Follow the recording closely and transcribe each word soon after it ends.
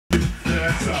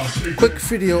Quick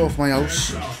video of my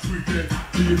house.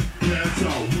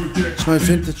 It's my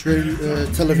vintage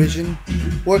television,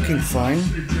 working fine.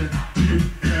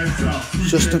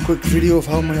 Just a quick video of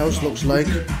how my house looks like.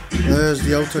 There's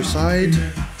the outer side,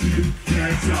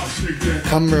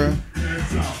 camera,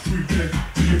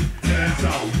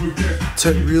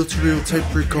 reel-to-reel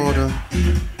tape recorder,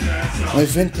 my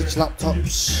vintage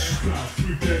laptops,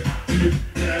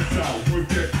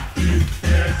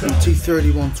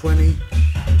 T3120,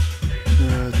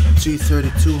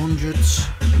 T3200s,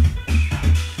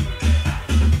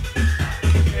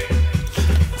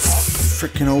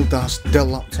 freaking old ass Dell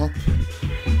laptop.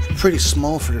 It's pretty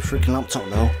small for the freaking laptop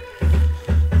though.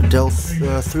 Dell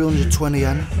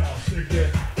 320N.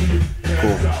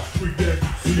 Cool.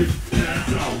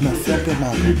 Nou, filmpje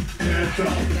maken.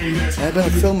 Ik ben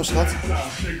een filmer, schat.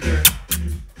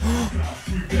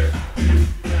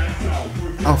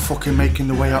 I'm fucking making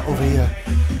the way out over here.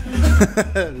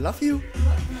 Love you.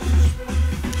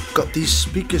 Got these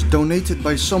speakers donated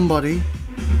by somebody.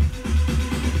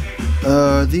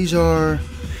 These are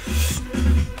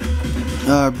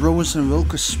Browns and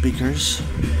Wilkes speakers.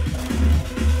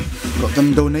 Got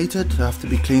them donated. They have to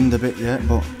be cleaned a bit yet,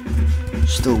 but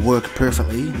still work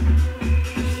perfectly.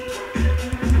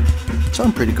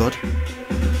 Sound pretty good.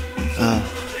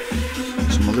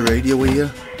 Some other radio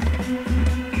here.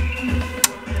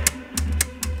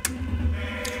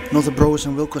 Another Browns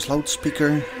and Wilkes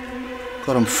loudspeaker.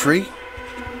 Got them free.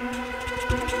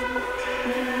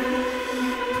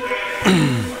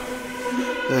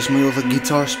 There's my other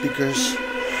guitar speakers.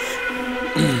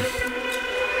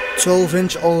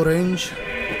 12-inch all range.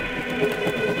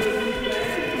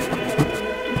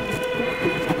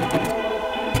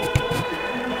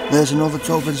 There's another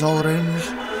 12-inch all range.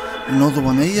 Another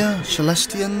one here,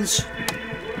 Celestians.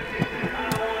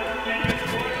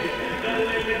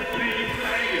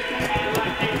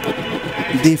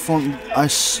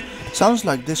 Sounds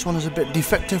like this one is a bit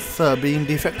defective, being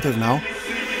defective now.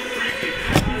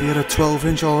 Here a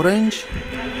 12-inch all range.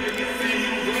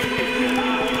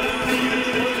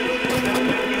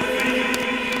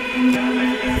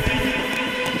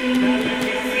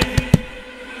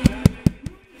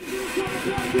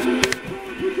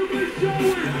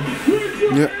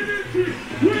 Yeah,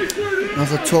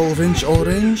 another 12-inch all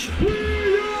range.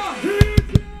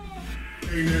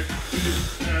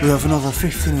 We have another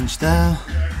 15-inch there.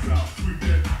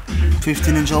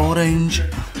 15-inch all range.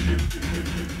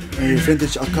 A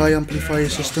vintage Akai amplifier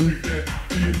system.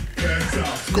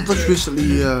 Got that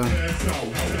recently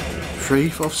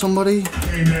free off somebody.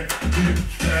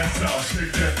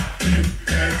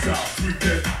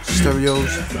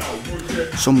 Stereos.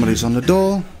 Somebody's on the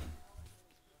door.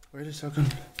 Wait a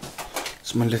second.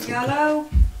 It's my little. Hallo.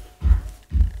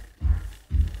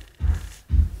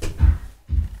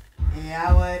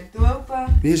 Ja hoor, doe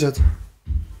open. Wie is het?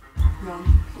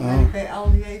 Dan ben je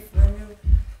al die even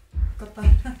kapot.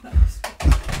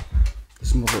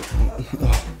 This is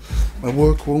my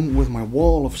workroom with my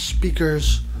wall of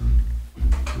speakers.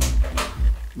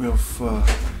 We have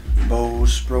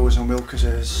Bose, Browns and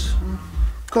Wilkes.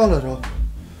 Call it up.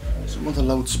 Some other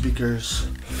loudspeakers.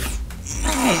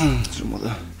 Some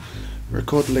other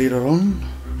record later on.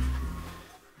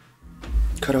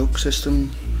 Karaoke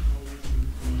system.